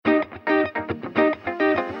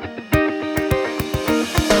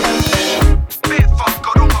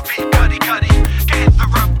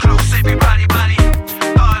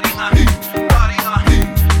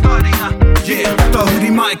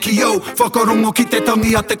whakarongo ki te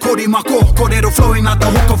tangi a te korimako. Kōrero flowing out the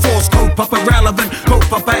hook of force. Kaupapa relevant,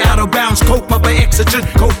 kaupapa out of bounds, kaupapa exigent,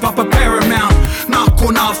 kaupapa paramount. Nā ko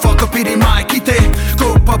nā whakapiri mai ki te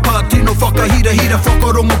kaupapa tino whakahira hira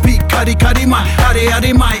whakarongo pi kari kari mai. Hare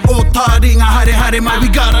hare mai, o tā ringa hare hare mai. We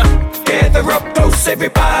gotta gather up close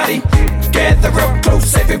everybody, gather up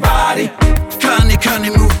close everybody.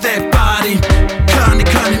 Kani move that body,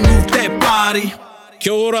 kani move that body.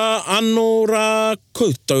 Kia ora anō rā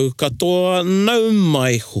koutou katoa nau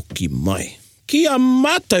mai hoki mai. Kia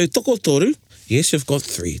mātou tokotoru. Yes, you've got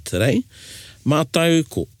 3 today. Mātou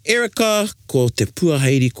ko Erica, ko Te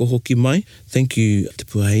Puaheiri ko hoki mai. Thank you, Te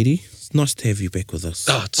Puaheiri. It's nice to have you back with us.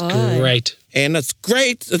 Oh, it's great. And it's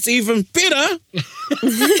great, it's even better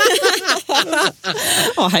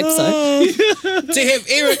I hope so. to have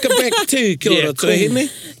Erica back too. Kia ora, Tuhine.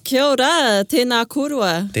 Kia ora, tēnā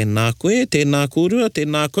korua. Tēnā koe, tēnā korua,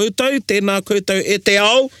 tēnā koutou e te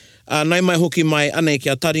ao. Nei mai hoki mai, anei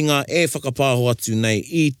kia taringa e whakapāho atu nei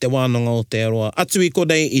I te wānanga o te aroa. Atu I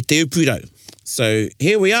konei I te upurau. So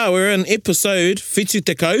here we are, we're in episode Whitu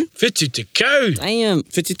Te Kau. Whitu Te Kau. Damn.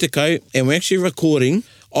 Whitu Te Kau, and we're actually recording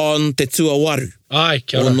on Te Tuawaru. Ai,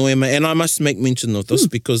 kia O ora. Noema, and I must make mention of this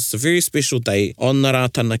because it's a very special day on the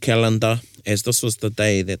Rātana calendar, as this was the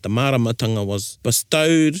day that the māramatanga was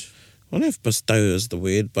bestowed. I don't know if bestow is the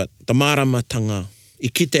word, but the māramatanga I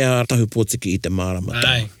kite a tahupōtiki I te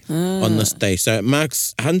māramatanga on this day. So it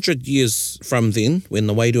marks 100 years from then, when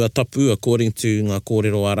the Wairua Tapu, according to ngā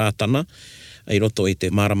kōrero a Rātana, I roto I te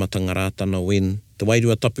māramatanga Rātana, when the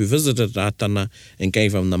Wairua Tapu visited Rātana and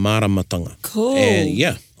gave him the māramatanga. Cool. And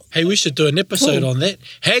yeah. Hey, we should do an episode on that.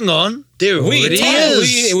 Hang on, there already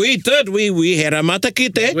is. We did. We had a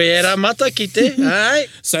matakite. We had a matakite, aye.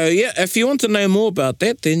 So yeah, if you want to know more about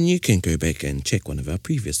that, then you can go back and check one of our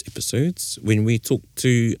previous episodes when we talked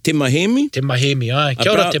to Te Mahemi Te Mahemi, aye.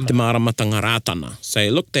 Kia ora about te Te Māramatanga Rātana. So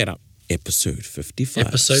look that up. Episode 55.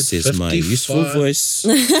 Episode says 55. my useful voice.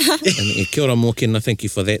 And kia ora mōkena, thank you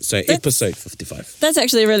for that. So episode 55. That's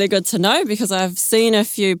actually really good to know because I've seen a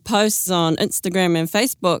few posts on Instagram and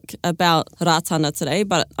Facebook about Rātana today,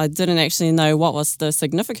 but I didn't actually know what was the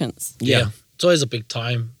significance. Yeah. It's always a big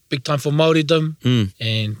time. Big time for Māoridom.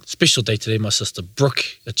 And special day today, my sister Brooke.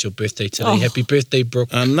 It's your birthday today. Oh. Happy birthday, Brooke.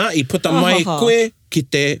 Nā I puta mai koe ki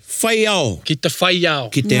te whaiao. Ki te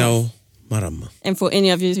whaiao. Ki te ao marama. And for any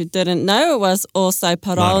of you who didn't know, it was also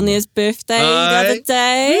Paraone's birthday the Aye. other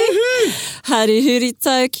day. Harihuri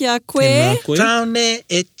tau ki a koe. Tēnā koe. Taone,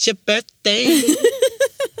 it's your birthday.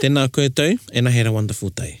 Tēnā koutou, and I had a wonderful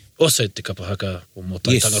day. Also te kapahaka o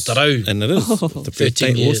Motai Tangata Rau. And it is. The 13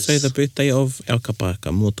 birthday, years. also the birthday of our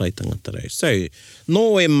kapahaka, Motai Tangata Rau. So,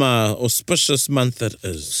 no auspicious month it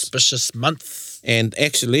is. Auspicious month. And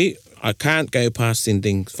actually, I can't go past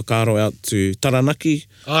sending whakaro out to Taranaki.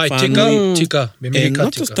 Ai, whānui. tika. Me And mehika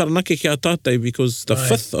not just tika. Taranaki ki a tātou, because the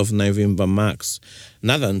 5th of November marks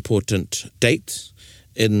another important date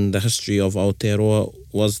in the history of Aotearoa,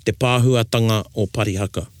 was Te Pāhuatanga o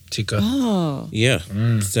Parihaka. Tika. Oh. Yeah,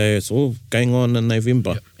 so it's all going on in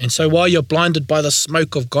November. And so while you're blinded by the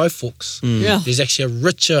smoke of Guy Fawkes, Yeah. there's actually a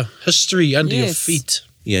richer history under your Yes. feet.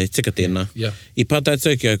 Yeah, tika tēnā. Yeah. I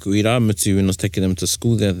pātātou ki aku I Rāmutu when I was taking them to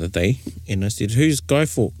school the other day, and I said, who's Guy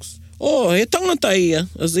Fawkes? Oh, he tangata ia.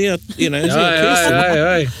 Is he a, is he a person?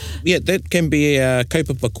 Aye. Yeah, that can be a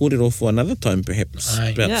kaupapa kōrero for another time, perhaps, Aye.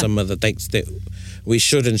 about Yeah. some of the dates that we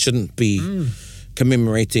should and shouldn't be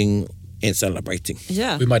commemorating and celebrating.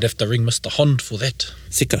 Yeah. We might have to ring Mr. Hond for that.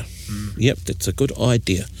 Sika. Yep, that's a good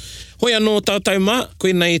idea. Hoi anō tātou mā,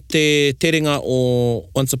 koenei te ringa o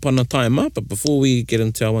Once Upon a Time mā, but before we get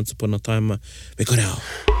into our Once Upon a Time mā, we got our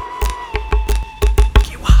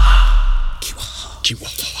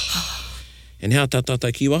Kiwaha. And how tā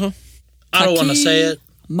tātou kiwaha? I don't want to say it.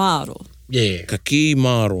 Maro. Yeah. Ka ki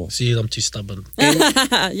māro. See, I'm too stubborn.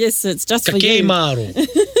 Yes, it's just Ka for ki you. maro.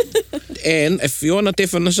 And if you want a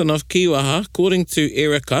definition of kiwaha, according to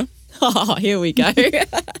Erica, Oh, here we go.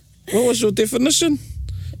 what was your definition?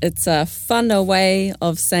 It's a funner way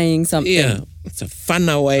of saying something. Yeah, it's a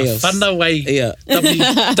whana way of... Whana way. Yeah.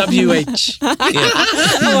 WH. Oh,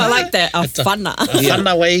 I like that. A funner.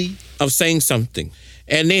 Whana way. Of saying something.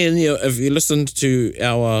 And then, if you listened to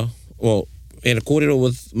our, well, had a kōrero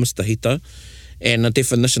with Mr. Hita, and the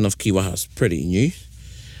definition of kiwaha is pretty new.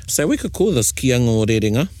 So we could call this kianga o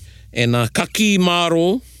rerenga. And ka ki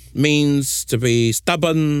maro means to be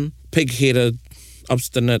stubborn, pig-headed,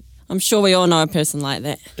 obstinate. I'm sure we all know a person like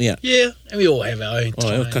that. Yeah. Yeah, and we all have our own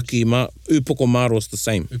Oh, times. ka ki upoko maro is the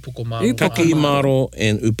same. Upoko maro. Upoko. Ka ki maro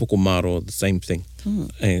and upoko maro are the same thing.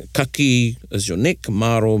 And ka ki is your neck,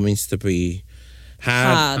 maro means to be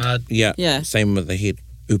hard. Hard. Hard. Yeah, Yeah. same with the head.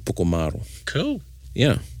 upoko maro. Cool.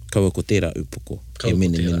 Yeah, kaua ko tērā upoko. Kaua E ko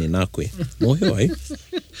mene tērā. mene nā koe. Mōhio ai.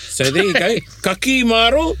 So there you go. Ka ki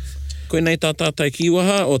maro. Koe nei tā tātai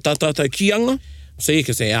kiwaha o tā tātai kianga. So you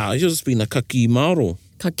can say, you've just been a ka ki maro.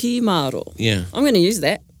 Ka ki maro. Yeah. I'm going to use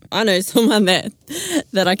that. I know someone that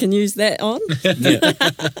I can use that on.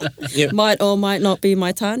 Yeah. Might or might not be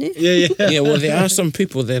my tāne. Yeah. Yeah, well, there are some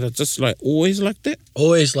people that are just like always like that.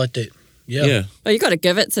 Always like that. Yeah. But you got to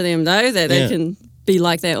give it to them though, that they Yeah. can be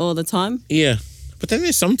like that all the time. Yeah. But then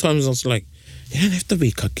there's sometimes it's like, you don't have to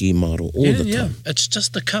be ka ki maro all the time. It's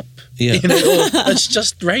just a cup. Yeah. You know, or it's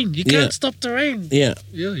just rain. You can't Yeah. stop the rain. Yeah.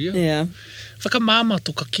 Yeah. Yeah. Whakamama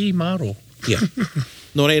to ka ki maro. Yeah.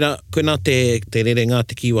 Nō reira, koe nā te rerenga,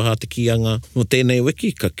 te kiwaha, te kianga, no tēnei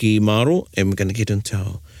wiki, ka ki maro, and we're going to get into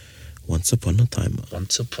our Once Upon a Timer.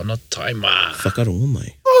 Once upon a timer. Whakarongo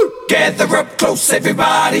mai. Gather up close,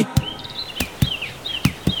 everybody.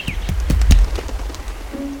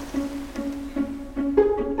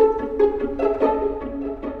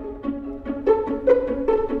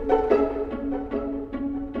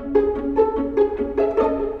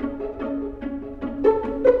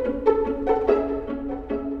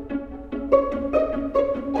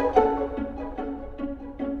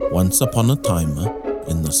 Once upon a timer,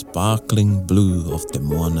 in the sparkling blue of Te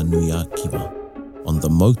Moana Nui a Kiwa, on the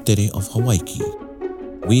Moutere of Hawaii,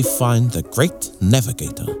 we find the great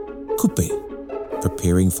navigator, Kupe,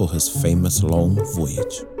 preparing for his famous long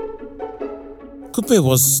voyage. Kupe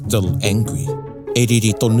was still angry. E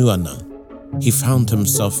riri tonu ana. He found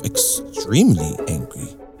himself extremely angry,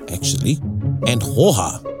 actually, and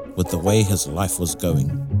hoha with the way his life was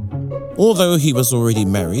going. Although he was already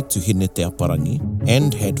married to Hine Te Aparangi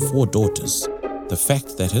and had 4 daughters, the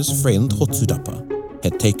fact that his friend Hoturapa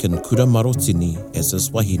had taken Kura Marotini as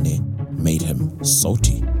his wahine made him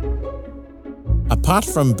salty. Apart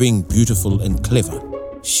from being beautiful and clever,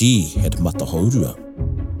 she had matahaurua.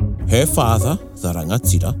 Her father, the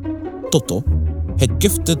rangatira, Toto, had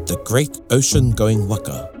gifted the great ocean-going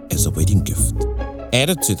waka as a wedding gift.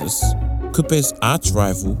 Added to this, Kupe's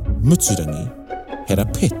arch-rival, Muturangi, had a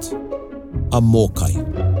pet, a mokai.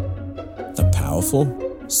 The powerful,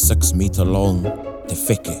 6-meter-long Te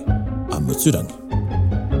Wheke, a Muturangi.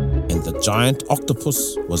 And the giant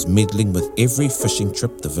octopus was meddling with every fishing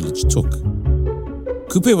trip the village took.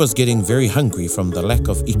 Kupe was getting very hungry from the lack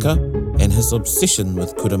of ika, and his obsession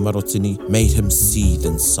with Kura Marotini made him seethe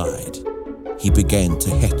inside. He began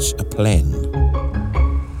to hatch a plan.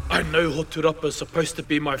 I know Hoturapa is supposed to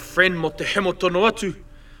be my friend mo te hemo tono atu,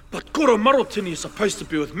 but Kura Marotini is supposed to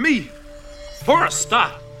be with me. For a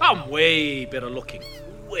start, I'm way better looking.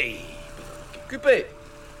 Way better looking.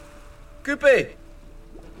 Kupe!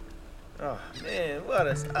 Oh man, what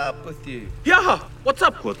is up with you? Yaha, what's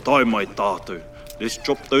up? Kua tai mai tātou. Let's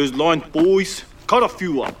drop those lines, boys. Cut a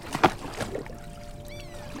few up.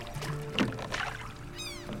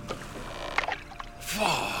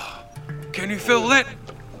 Can you feel that?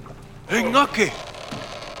 Hey, ngake.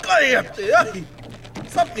 Kai up there, ahi!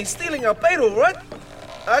 Something's stealing our bait, all right?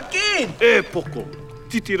 Again! E poko,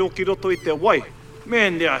 titi roki roto I te wai.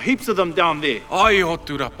 Man, there are heaps of them down there. Ai,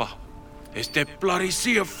 Hoturapa. It's that bloody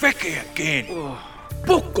sea of wheke again.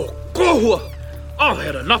 Poko, kohua. I've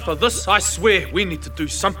had enough of this. I swear we need to do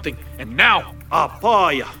something. And now. Ah,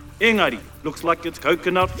 pāia. Engari, looks like it's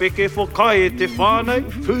coconut wheke for kai e te whānau.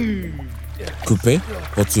 Phew. Kupe,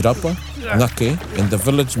 Hoturapa, Ngake, and the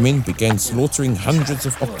village men began slaughtering hundreds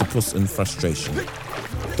of octopus in frustration.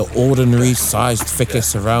 The ordinary sized wheke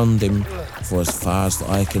surround them for as far as the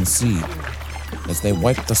eye can see. As they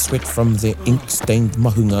wipe the sweat from their ink-stained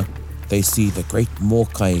mahunga, they see the great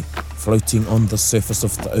mokai floating on the surface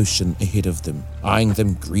of the ocean ahead of them, eyeing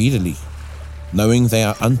them greedily. Knowing they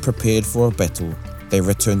are unprepared for a battle, they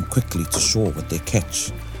return quickly to shore with their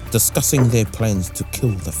catch, discussing their plans to kill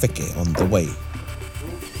the wheke on the way.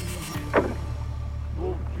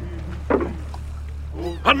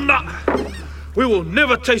 Anna! We will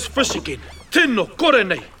never taste fish again. Tino kore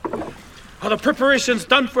nei. Are the preparations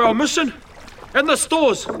done for our mission? And the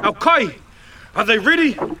stores, our kai, are they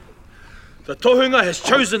ready? The tohunga has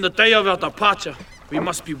chosen the day of our departure. We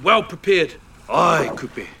must be well prepared. Ai,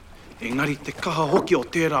 Kupe. Engari te kaha hoki o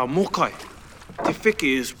tērā mokai. Te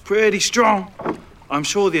wheke is pretty strong. I'm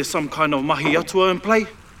sure there's some kind of mahi atua in play.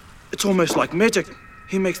 It's almost like magic.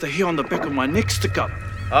 He makes the hair on the back of my neck stick up.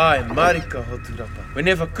 Ai, marika, Hoturapa.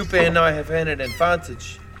 Whenever Kupe and I have had an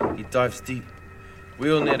advantage, he dives deep.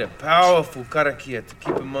 We'll need a powerful karakia to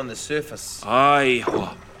keep him on the surface. Aye,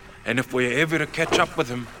 hoa. And if we're ever to catch up with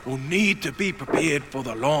him, we'll need to be prepared for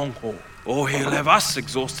the long haul. Or he'll have us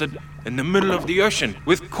exhausted in the middle of the ocean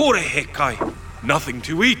with kore he kai. Nothing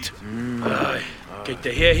to eat. Aye. Kei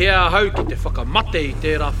te hea hau ki te whakamate I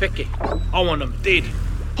tērā wheke. I want him dead.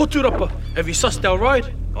 Hoturapa, have you sussed our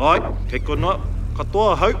ride? Ai, kei kona,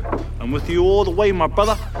 katoa hau. I'm with you all the way, my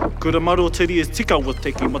brother. Kura Marotiri is tika with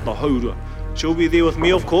Te Mata Haurua. She'll be there with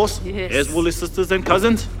me, of course, Yes. as well as sisters and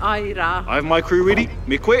cousins. Ai rā. I have my crew ready.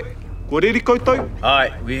 Me koe, ko reri koutou.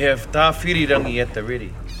 Aye, we have tā whirirangi at the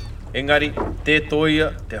ready. Engari, te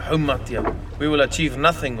toia, te haumatia. We will achieve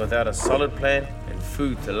nothing without a solid plan and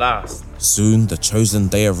food to last. Soon the chosen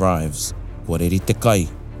day arrives. Kua reri te kai.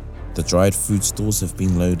 The dried food stores have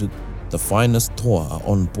been loaded. The finest toa are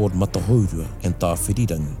on board Matahaurua and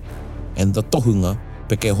Tāwhirirangi. And the tohunga,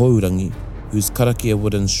 Peke Hourangi, whose karakia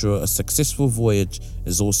would ensure a successful voyage,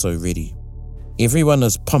 is also ready. Everyone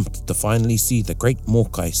is pumped to finally see the great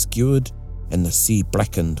Mokai skewered and the sea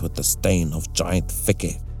blackened with the stain of giant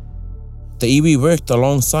wheke. The iwi worked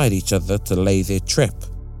alongside each other to lay their trap,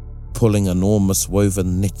 pulling enormous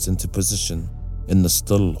woven nets into position in the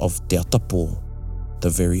still of Te Atapo, the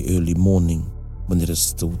very early morning when it is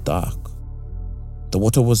still dark. The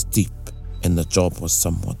water was deep and the job was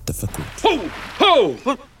somewhat difficult. Ho! Ho!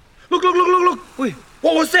 Look! Wait,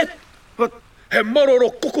 what was that? What? He maroro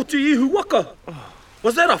kokoti ihu waka.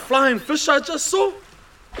 Was that a flying fish I just saw?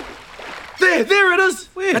 There it is!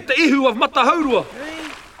 Where? At the ihu of Matahaurua.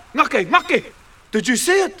 Ngake! Did you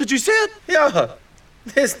see it? Yeah,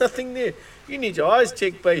 there's nothing there. You need your eyes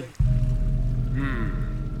checked, babe.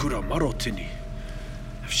 Kura Marotini.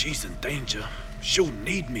 If she's in danger, she'll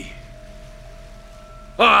need me.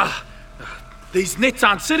 These nets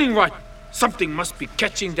aren't sitting right. Something must be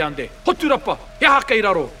catching down there. Hoturapa, he aha kei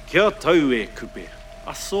raro. Kia tau e, Kupe.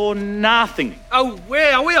 I saw nothing. Oh,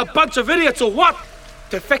 where? Are we a bunch of idiots or what?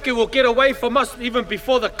 Te wheke will get away from us even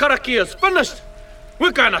before the karakia is finished.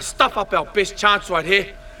 We're gonna stuff up our best chance right here.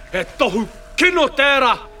 He tohu, kino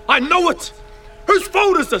tērā. I know it. Whose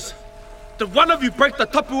fault is this? Did one of you break the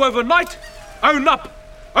tapu overnight? Own up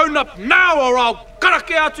now or I'll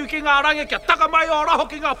karakia atu ki ngā rangi kia taka mai o raho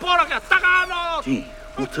ki ngā pōra kia taka anō. Gee,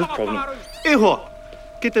 what's his problem? E hoa,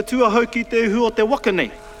 ki te tuahau ki te uhu o te waka nei.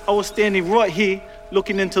 I was standing right here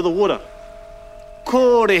looking into the water.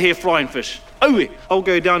 Kore he flying fish. Aue, I'll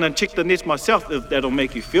go down and check the nets myself if that'll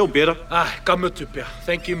make you feel better. Ka mutu pia.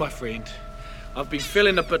 Thank you, my friend. I've been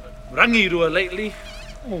feeling a bit rangirua lately.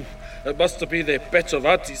 Oh, it must have been that batch of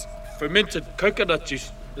Auntie's fermented coconut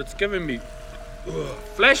juice that's giving me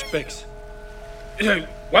flashbacks. You know,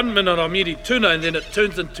 1 minute I'm eating tuna and then it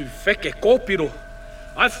turns into wheke kōpiro.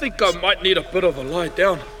 I think I might need a bit of a lie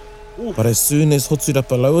down. But as soon as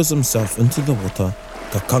Hoturapa lowers himself into the water,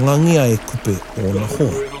 ka kangangia e Kupe o na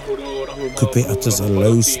hoa. Kupe utters a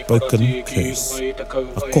low-spoken curse, a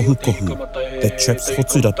kohu that traps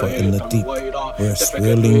Hoturapa in the deep, where a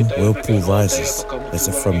swirling whirlpool rises as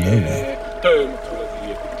if from nowhere.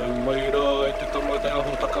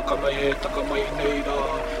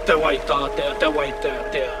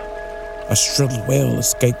 A shrill wail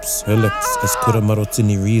escapes her lips as Kura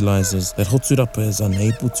Marotini realizes that Hoturapa is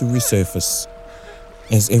unable to resurface.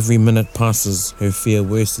 As every minute passes, her fear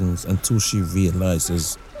worsens until she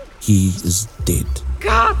realizes he is dead.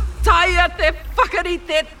 Ka taia te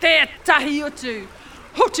whakarite tētahi utu.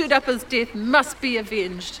 Hoturapa's death must be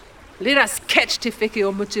avenged. Let us catch Te Wheke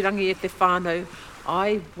o Muturangi e te whānau.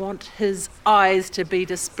 I want his eyes to be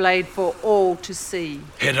displayed for all to see.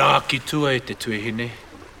 He rā ki tua e te tuehine.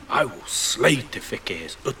 I will slay Te Wheke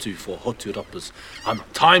as utu for Hoturapa's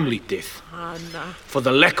untimely death. Ana. For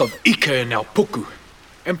the lack of ika in our puku,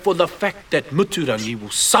 and for the fact that Muturangi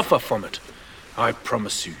will suffer from it. I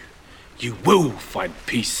promise you, you will find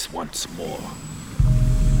peace once more.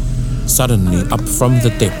 Suddenly, up from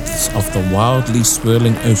the depths of the wildly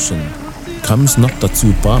swirling ocean, comes not the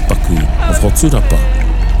tūpāpaku of Hoturapa,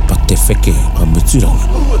 but Te Wheke o Muturangi.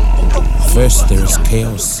 First there is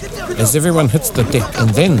chaos, as everyone hits the deck, and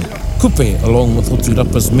then Kupe, along with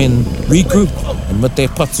Hoturapa's men, regroup, and with their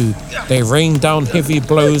patu, they rain down heavy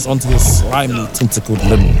blows onto his slimy tentacled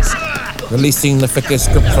limbs, releasing the Wheke's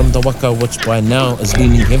grip from the waka, which by now is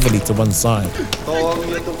leaning heavily to one side.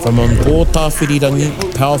 From on board Tāwhirirangi,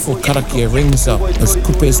 a powerful karakia rings out as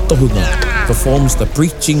Kupe's tohunga performs the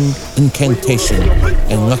breaching incantation,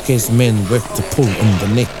 and Ngake's men work to pull in the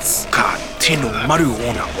nets. Ka tino maru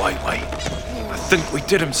ona waiwai. I think we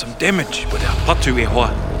did him some damage with our patu e hoa.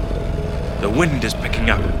 The wind is picking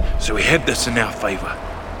up, so we have this in our favour.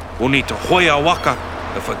 We'll need to hoi our waka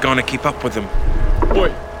if we're going to keep up with him. Hoi,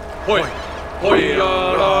 hoi, hoi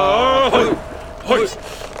ara, hoi, hoi,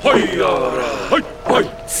 hoi ara, hoi, hoi,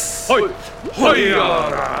 hoi, hoi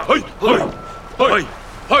ara, hoi, hoi, hoi,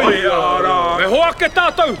 hoi ara. Me hoa ke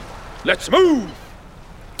tātou. Let's move.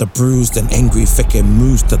 The bruised and angry Whike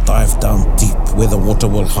moves to dive down deep where the water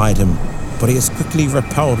will hide him, but he is quickly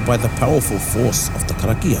repelled by the powerful force of the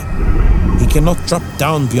karakia. He cannot drop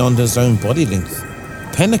down beyond his own body length.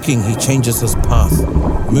 Panicking, he changes his path,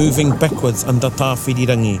 moving backwards under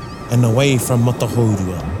Tāwhirirangi and away from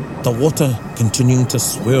Matahourua, the water continuing to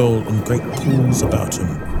swirl in great pools about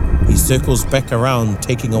him. He circles back around,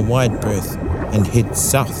 taking a wide berth, and heads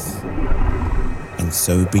south. And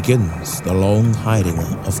so begins the long hiding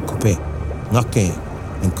of Kupe, Ngake,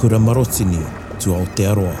 and Kuramarotini to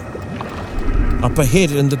Aotearoa. Up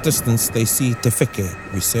ahead in the distance, they see Te Whike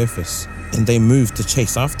resurface, and they move to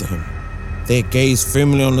chase after him, their gaze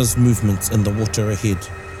firmly on his movements in the water ahead.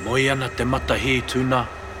 Moi ana te matahi tūna,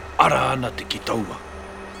 ara ana te kitaua.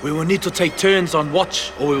 We will need to take turns on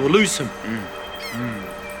watch or we will lose him.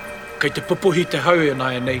 Kei te pupuhi te hau e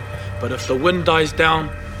nei, but if the wind dies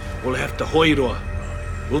down, we'll have to hoiroa.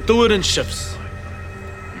 We'll do it in shifts.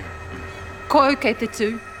 Ko au kei te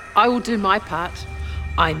tū, I will do my part.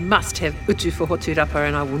 I must have utu for Hoturapa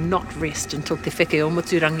and I will not rest until Te Whike o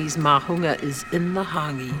Muturangi's mahunga is in the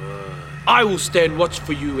hangi. I will stand watch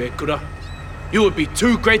for you, e kura. You would be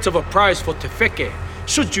too great of a prize for Te Whike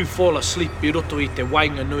should you fall asleep I roto I te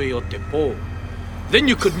wainga nui o te pō. Then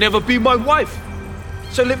you could never be my wife.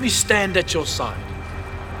 So let me stand at your side.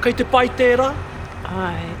 Kei te pai tērā?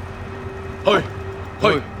 Ai. Hoi,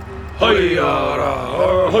 hoi, hoi ara,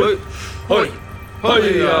 hoi, hoi. The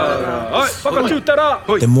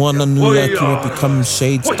Moana Nui Akira becomes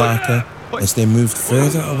shades darker as they moved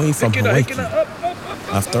further away from Hawaii.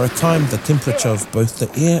 After a time, the temperature of both the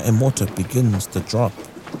air and water begins to drop.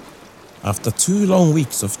 After 2 long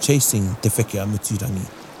weeks of chasing Te Whike a Muturangi,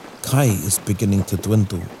 kai is beginning to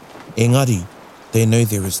dwindle. Engari, they know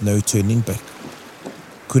there is no turning back.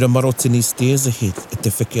 Kuramarotini stares ahead at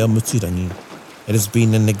Te Whike a Muturangi. It has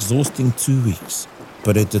been an exhausting 2 weeks,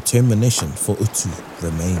 but her determination for utu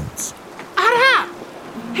remains. Ara!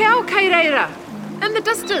 He ao kei reira! In the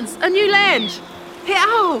distance, a new land! He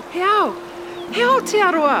ao, he ao! He ao te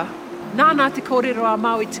aroa! Nāna te kōrero a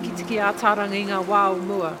Maui tiki a tārangi ngā wā o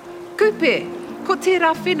mua. Kupe, ko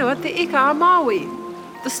tērā whenua te ika a Maui.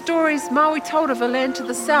 The stories Maui told of a land to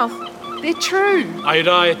the south, they're true. Ai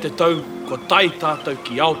rā e te tau, ko tai tātou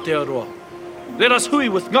ki Aotearoa. Let us hui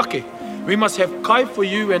with ngake. We must have kai for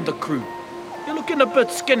you and the crew. You're looking a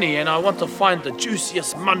bit skinny and I want to find the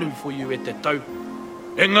juiciest manu for you e te tau.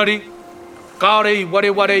 Engari, kāre I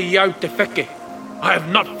wareware I au Te Whike. I have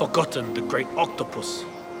not forgotten the great octopus.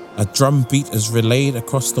 A drum beat is relayed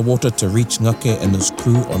across the water to reach Ngake and his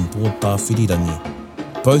crew on board Tāwhirirangi.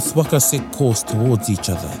 Both waka set course towards each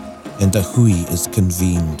other and a hui is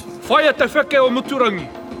convened. Whaia Te Whike o Muturangi.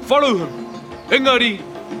 Follow him. Engari,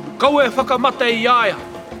 kau e whakamata I aia.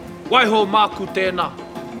 Waiho māku tēnā.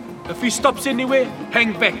 If he stops anywhere,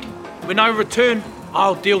 hang back. When I return,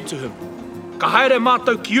 I'll deal to him. Ka haere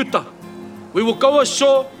mātou ki uta. We will go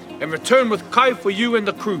ashore and return with kai for you and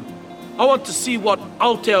the crew. I want to see what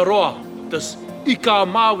Aotearoa, this Ika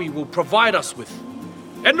Maui, will provide us with.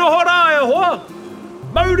 E noho rā e hoa!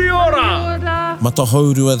 Mauri ora!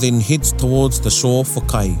 Matahourua then heads towards the shore for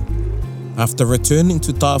kai. After returning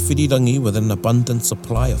to Tāwhirirangi with an abundant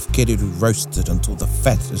supply of kereru roasted until the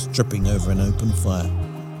fat is dripping over an open fire,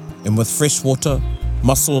 and with fresh water,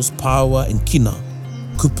 mussels, paua and kina,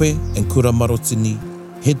 Kupe and Kuramarotini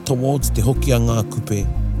head towards Te Hokianga Kupe,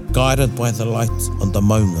 guided by the light on the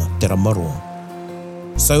maunga Te Ramaroa.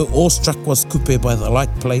 So awestruck was Kupe by the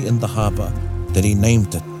light play in the harbour that he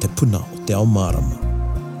named it Te Puna o Te Ao Marama.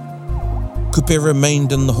 Kupe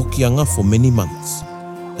remained in the Hokianga for many months,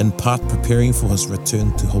 in part preparing for his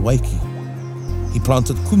return to Hawaii. He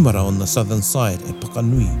planted kumara on the southern side at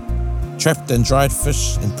Pakanui, trapped and dried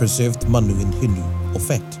fish and preserved manu in hinu, or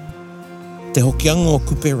fat. Te Hokianga o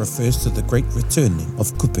Kupe refers to the great returning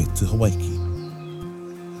of Kupe to Hawaii.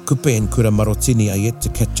 Kupe and Kuramarotini are yet to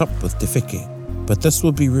catch up with Te Whike, but this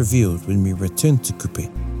will be revealed when we return to Kupe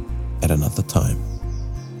at another time.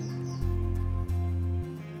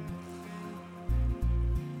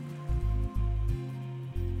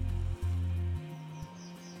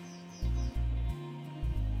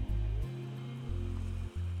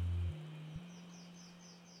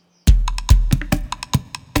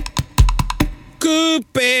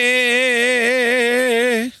 Kupe!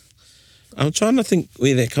 I'm trying to think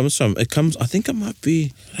where that comes from. I think it might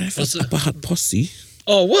be a Pahat Posse.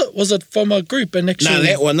 Oh, what? Was it from a group and actually... No,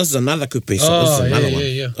 that one, this is another Kupe. So this is another one.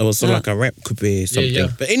 Yeah. It was like a rap Kupe something. Yeah.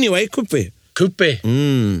 But anyway, Kupe. Kupe.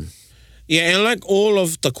 Yeah, and like all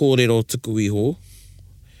of the kōrero tuku iho,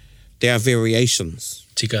 there are variations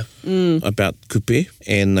Tika. about Kupe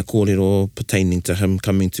and the kōrero pertaining to him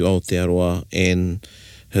coming to Aotearoa and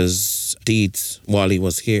his deeds while he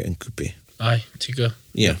was here in Kupe. Ai, tika.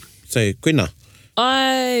 Yeah. So, koina.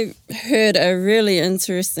 I heard a really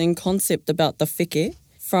interesting concept about the wheke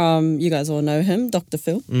from, you guys all know him, Dr.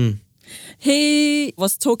 Phil. He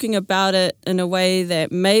was talking about it in a way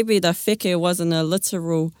that maybe the wheke wasn't a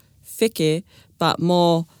literal wheke, but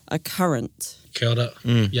more a current. Kia ora.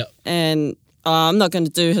 Yeah. And I'm not going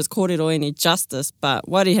to do his kōrero any justice, but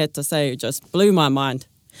what he had to say just blew my mind.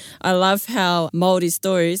 I love how Māori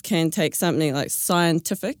stories can take something like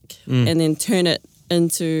scientific and then turn it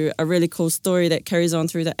into a really cool story that carries on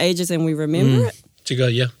through the ages and we remember it. Tika,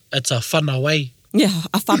 yeah. It's a whana way. Yeah,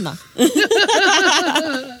 a whana.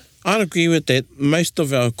 I'd agree with that. Most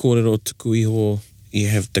of our kōrero tuku iho, you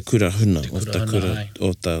have the kura huna of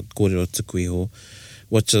the kōrero tuku iho,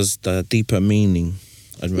 which is the deeper meaning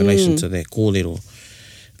in relation to that kōrero.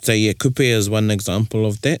 So yeah, kupe is one example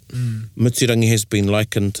of that. Mutirangi has been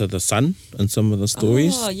likened to the sun in some of the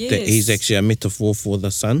stories. Oh, yes. That he's actually a metaphor for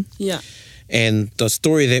the sun. Yeah. And the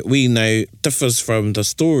story that we know differs from the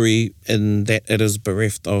story in that it is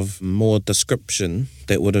bereft of more description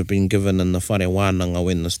that would have been given in the whare wānanga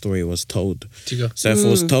when the story was told. Tika. So if it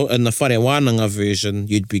was told in the whare wānanga version,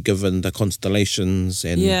 you'd be given the constellations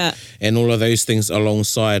and all of those things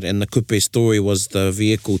alongside, and the kupe story was the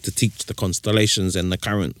vehicle to teach the constellations and the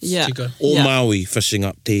currents. Yeah. Tika. Or Maui, fishing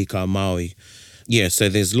up te ika Maui. Yeah, so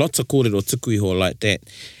there's lots of kōrero tuku iho like that.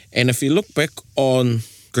 And if you look back on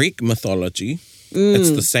Greek mythology,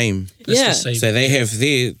 it's the same. It's the same. So they have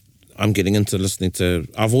their... I'm getting into listening to...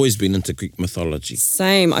 I've always been into Greek mythology.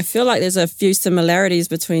 Same. I feel like there's a few similarities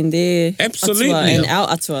between their Absolutely. atua and our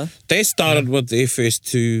atua. They started with their first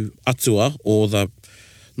two atua, or the...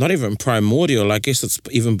 Not even primordial, I guess it's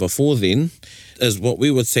even before then, is what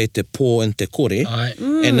we would say te pō and te kore. Ai.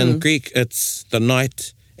 And in Greek, it's the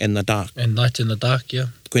night and the dark. And night in the dark, yeah.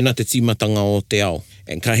 Koina te timatanga o te ao.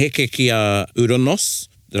 And ka heke ki a Uranos,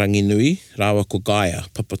 rangi nui, rawa ko Gaia,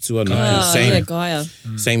 papatua nuku, Gaia.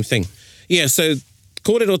 same thing. Yeah, so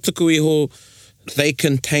kōrero tuku iho, they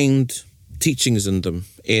contained teachings in them.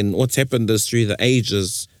 And what's happened is through the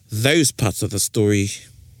ages, those parts of the story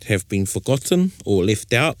have been forgotten or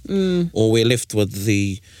left out, or we're left with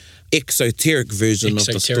the exoteric version of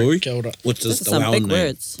the story, kia ora. which is Those are the some big well-known.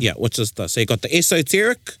 words. Yeah, which is the... So you got the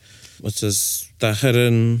esoteric, which is the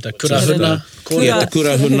hidden... The kurahuna. Yeah, the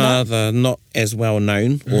kurahuna, the not as well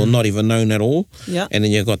known, or not even known at all. Yeah. And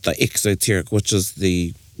then you've got the exoteric, which is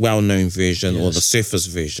the well-known version or Yes. the surface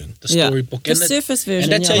version. The storybook. The surface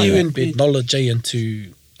version. And that's yeah, how you like embed knowledge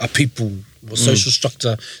into a people or social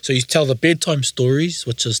structure. So you tell the bedtime stories,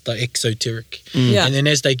 which is the exoteric. Yeah. And then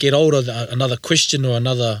as they get older, another question or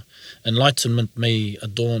another enlightenment may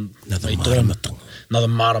dawn Another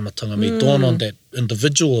maramatanga. may dawn on that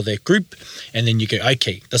individual or that group, and then you go,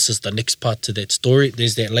 okay, this is the next part to that story.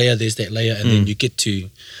 There's that layer, and then you get to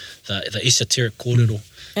the esoteric kōrero.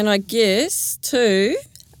 And I guess, too,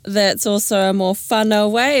 that's also a more whana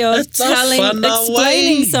way of It's a whana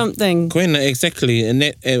explaining way. something. Koina, exactly. And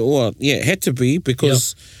that, it had to be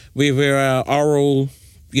because we were our oral,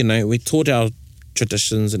 we taught our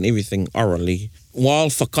traditions and everything orally. While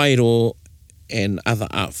whakairo and other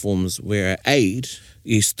art forms were an aid,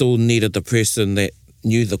 you still needed the person that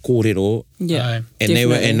knew the kōrero, Yeah. Aye. and they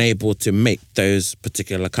were definitely. enabled to make those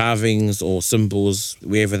particular carvings or symbols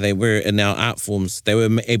wherever they were in our art forms. They were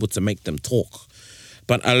able to make them talk.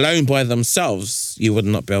 But alone by themselves, you would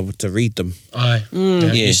not be able to read them. Aye.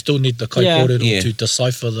 Yeah. You still need the kai Yeah. kōrero Yeah. to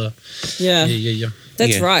decipher the... Yeah. Yeah.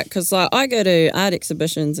 That's Yeah. right, because I go to art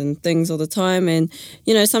exhibitions and things all the time, and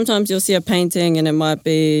sometimes you'll see a painting and it might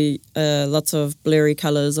be lots of blurry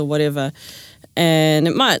colours or whatever, and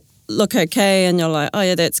it might look okay, and you're like, oh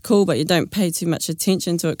yeah, that's cool, but you don't pay too much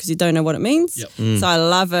attention to it because you don't know what it means. Yep. So I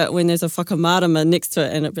love it when there's a whakamārama next to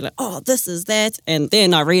it, and it'd be like, oh, this is that, and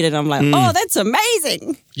then I read it, and I'm like, oh, that's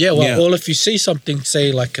amazing. Yeah, well, Yeah. well, if you see something,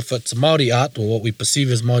 say, like if it's Māori art or what we perceive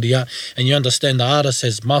as Māori art, and you understand the artist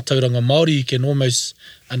as mātauranga Māori, you can almost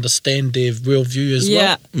understand their real view as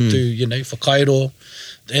well. Through, whakairo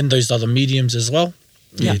and those other mediums as well.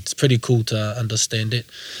 Yeah, it's pretty cool to understand it.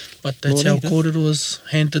 But that's how kōrero is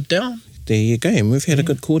handed down. There you go, and we've had a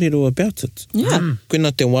good kōrero about it. Yeah.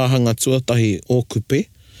 Koina te wāhanga tuatahi o kupe,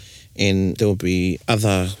 and there'll be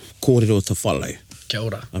other kōrero to follow Kia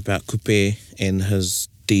ora. about kupe and his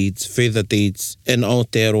deeds, further deeds in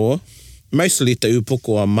Aotearoa. Mostly te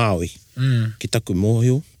upoko a Maui, ki taku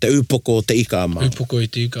mōhio. Te upoko o te ika a Maui. Upoko i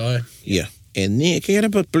te ika ai. Yeah. And there, get a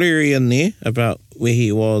bit blurry in there about where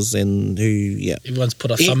he was and who, Everyone's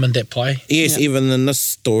put a thumb in that pie. Yes, even in this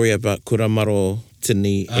story about Kuramaro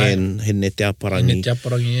Maratini and Hine Te Aparangi. Hine Te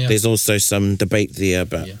Aparangi, yeah. There's also some debate there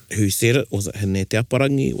about who said it. Was it Hine Te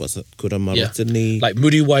Aparangi? Was it Kura Maratini? Like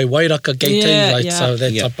Muriwai Wairaka Geite, so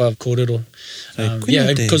that type of kōrero.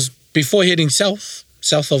 Because before heading south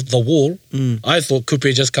of the wall, I thought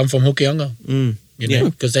kupe just come from Hokianga. You know,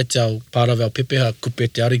 because that's part of our pepeha,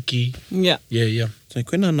 kupe te ariki. Yeah. So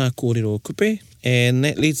koina nā kōrero o kupe, and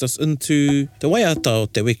that leads us into te waiata o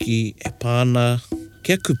te wiki e pāna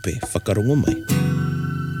kia kupe whakarongo mai.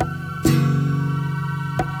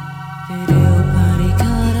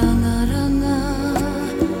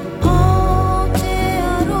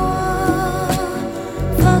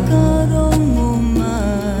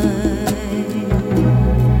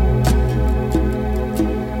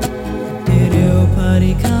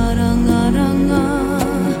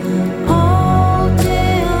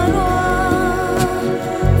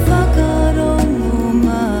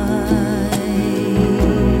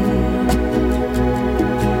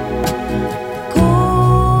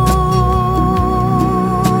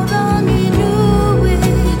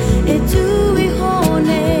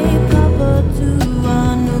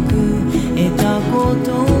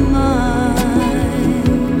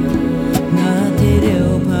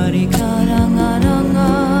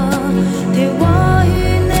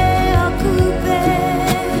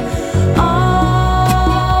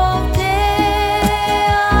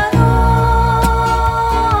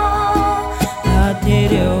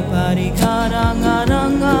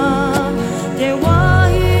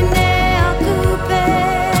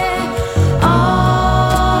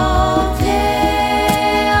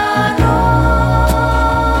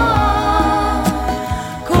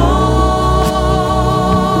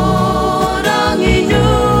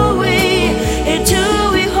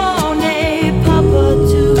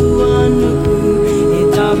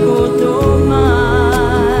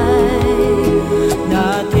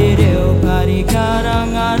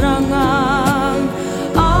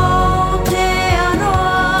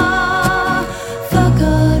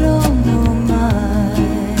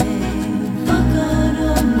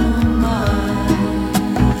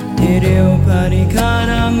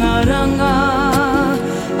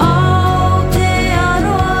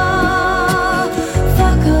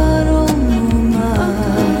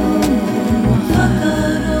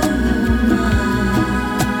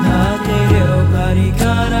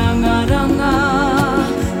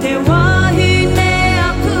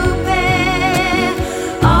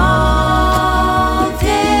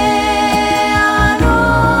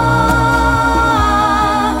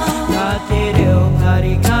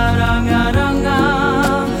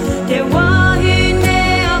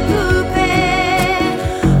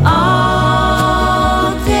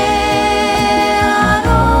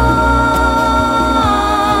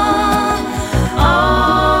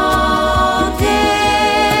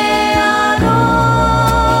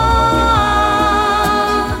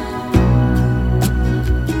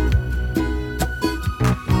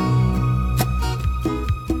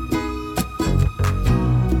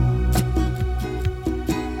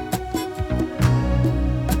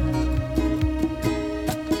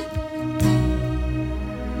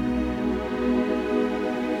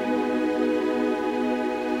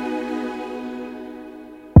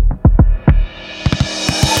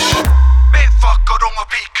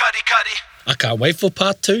 I can't wait for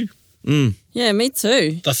part 2. Yeah, me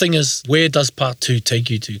too. The thing is, where does part 2 take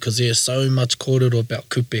you to? Because there's so much kōrero about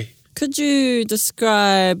kupe. Could you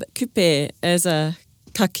describe kupe as a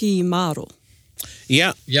kaki maro?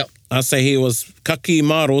 Yeah. I say he was kaki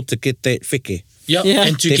maro to get that whike. Yeah,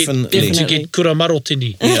 and to get kura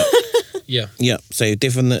marotini. Yeah, so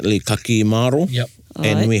definitely kaki maro. Yep.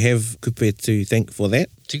 And we have kupe to thank for that.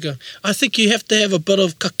 Tika. I think you have to have a bit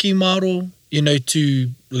of kaki maro, you know, to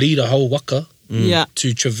lead a whole waka.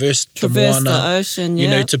 To traverse the moana, the ocean, you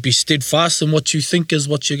know, to be steadfast in what you think is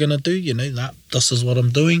what you're going to do, you know, this is what I'm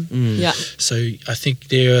doing. So I think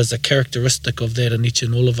there is a characteristic of that in each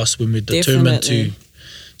and all of us when we're determined to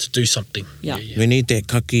do something. We need that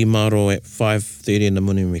kaki maro at 5:30 in the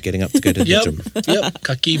morning when we're getting up to go to the gym.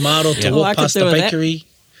 Kaki maro to walk past the bakery.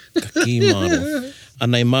 Kaki maro.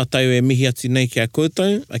 Anei mātou e mihi atu nei kia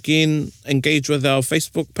koutou. Again, engage with our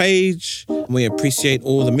Facebook page. We appreciate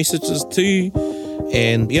all the messages too.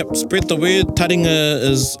 And spread the word. Taringa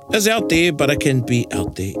is out there, but it can be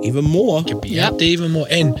out there even more. It can be out there even more.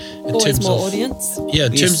 And in always terms more of audience. Yeah,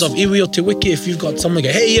 in terms of iwi o te wiki, if you've got someone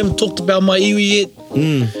go, hey, you haven't talked about my iwi yet,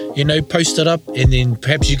 you know, post it up, and then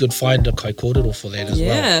perhaps you could find a kai kōrero for that as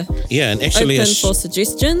well. Yeah, and actually open for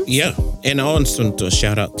suggestions. Yeah, and I want to do a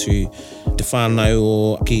shout out to te whānau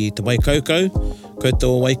o ki te Waikaukau.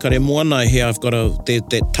 Koutou Waikare Moana, here I've got that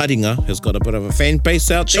taringa has got a bit of a fan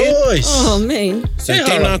base out there. Choice! Oh, man. So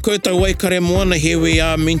tēnā koutou Waikare Moana, here we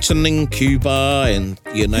are mentioning Cuba and,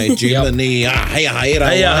 you know, Germany, hei aha.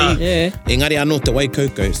 Yeah. Engari anō te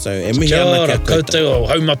Waikaukau, so e mihi Kia ana ora, kia koutou. koutou o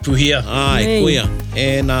haumapu hia. Ai, Nei. koia.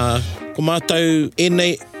 E nā, ko mātou e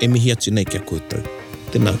nei, e mihi atu nei kia koutou.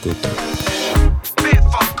 Tēnā koutou. Bit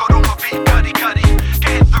whakaronga pi kari kari.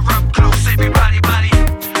 Gather up close everybody buddy.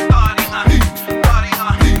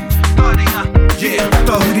 Yeah,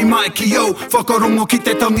 tahuri mai ki o whakarongo ki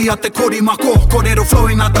te tangi a te korimako. Korero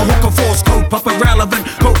flowing at the hooker force. Kaupapa relevant,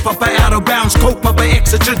 kaupapa out of bounds, kaupapa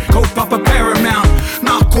exigent, kaupapa paramount.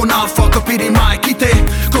 Nā ko nā whakapiri mai ki te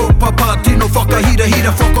kaupapa tino whakahira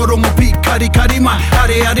hira whakarongo pi kari kari mai.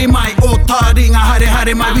 Hare hare mai, o tā ringa hare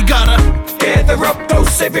hare mai. We gotta gather up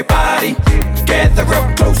close everybody. Gather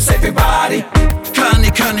up close everybody.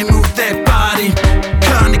 Kani move that body.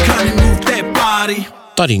 Kani move that body.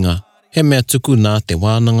 Taringa, he mea tuku nā te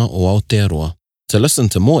wānanga o Aotearoa. To listen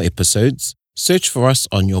to more episodes, search for us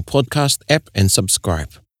on your podcast app and subscribe.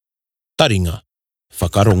 Taringa,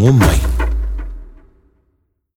 whakarongo mai.